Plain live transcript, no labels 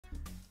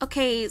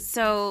Okay,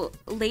 so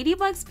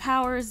Ladybug's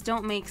powers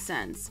don't make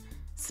sense.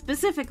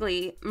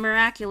 Specifically,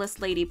 Miraculous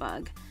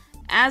Ladybug,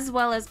 as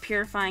well as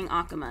Purifying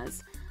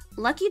Akumas.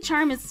 Lucky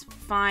Charm is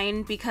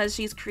fine because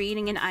she's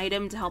creating an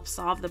item to help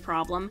solve the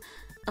problem.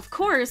 Of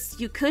course,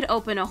 you could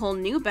open a whole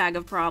new bag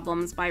of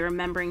problems by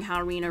remembering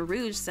how Rena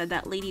Rouge said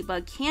that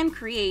Ladybug can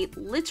create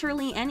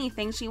literally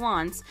anything she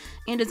wants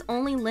and is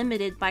only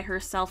limited by her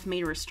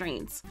self-made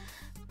restraints.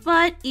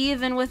 But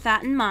even with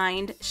that in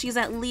mind, she's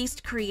at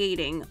least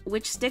creating,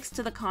 which sticks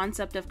to the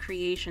concept of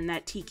creation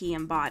that Tiki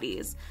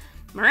embodies.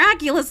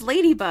 Miraculous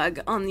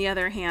Ladybug, on the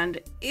other hand,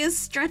 is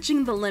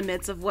stretching the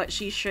limits of what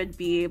she should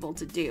be able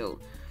to do.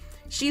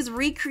 She's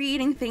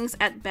recreating things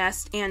at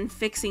best and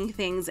fixing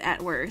things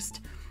at worst.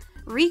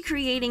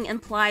 Recreating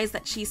implies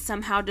that she's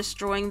somehow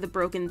destroying the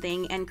broken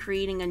thing and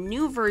creating a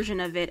new version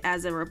of it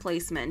as a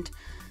replacement,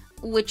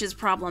 which is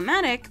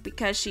problematic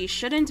because she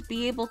shouldn't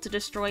be able to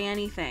destroy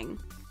anything.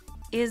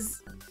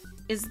 Is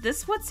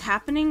this what's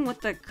happening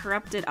with the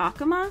corrupted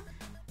Akuma?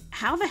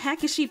 How the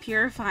heck is she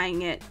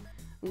purifying it?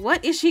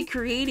 What is she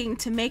creating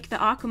to make the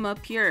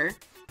Akuma pure?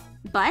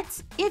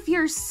 But if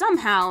you're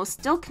somehow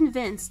still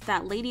convinced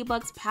that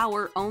Ladybug's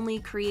power only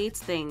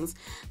creates things,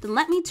 then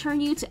let me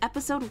turn you to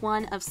episode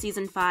 1 of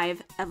season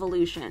 5,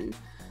 Evolution.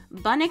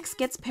 Bunnix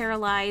gets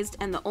paralyzed,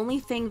 and the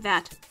only thing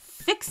that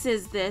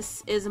fixes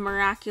this is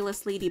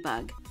Miraculous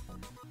Ladybug.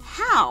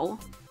 How?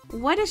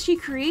 What is she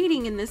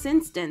creating in this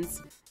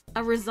instance?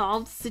 A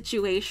resolved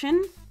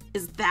situation?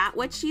 Is that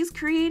what she's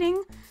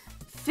creating?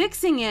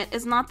 Fixing it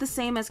is not the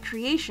same as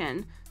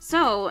creation,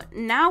 so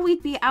now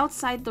we'd be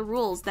outside the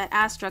rules that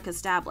Astruc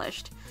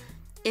established.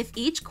 If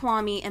each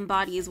Kwami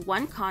embodies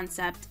one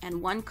concept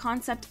and one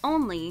concept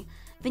only,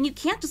 then you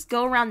can't just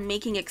go around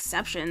making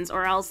exceptions,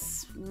 or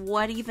else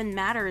what even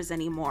matters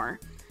anymore?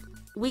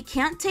 We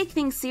can't take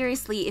things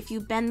seriously if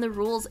you bend the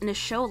rules in a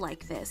show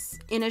like this,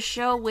 in a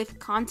show with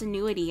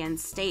continuity and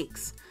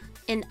stakes.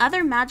 In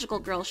other Magical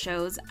Girl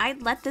shows,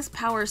 I'd let this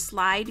power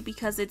slide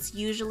because it's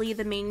usually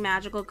the main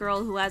Magical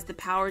Girl who has the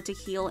power to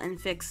heal and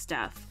fix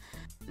stuff.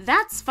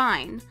 That's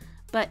fine,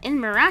 but in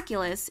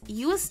Miraculous,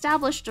 you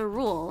established a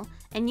rule,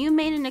 and you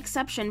made an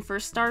exception for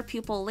Star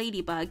Pupil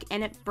Ladybug,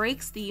 and it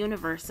breaks the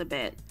universe a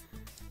bit.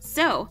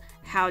 So,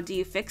 how do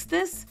you fix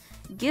this?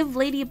 Give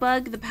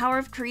Ladybug the power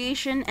of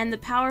creation and the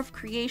power of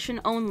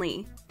creation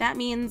only. That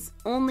means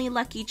only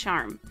Lucky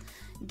Charm.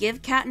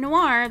 Give Cat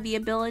Noir the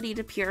ability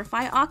to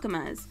purify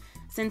Akumas,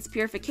 since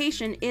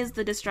purification is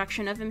the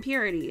destruction of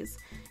impurities.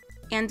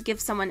 And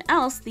give someone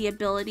else the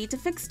ability to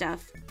fix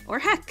stuff. Or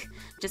heck,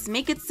 just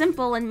make it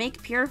simple and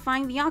make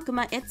purifying the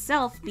Akuma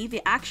itself be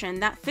the action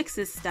that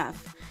fixes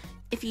stuff.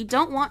 If you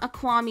don't want a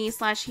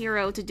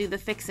Kwami/hero to do the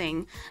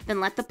fixing,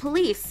 then let the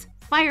police,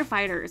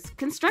 firefighters,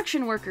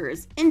 construction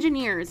workers,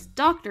 engineers,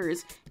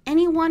 doctors,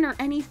 anyone or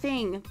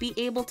anything be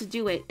able to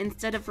do it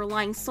instead of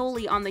relying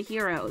solely on the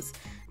heroes.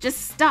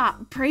 Just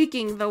stop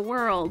breaking the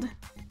world.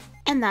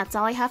 And that's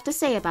all I have to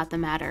say about the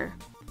matter.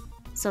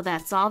 So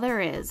that's all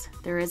there is.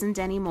 There isn't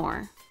any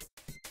more.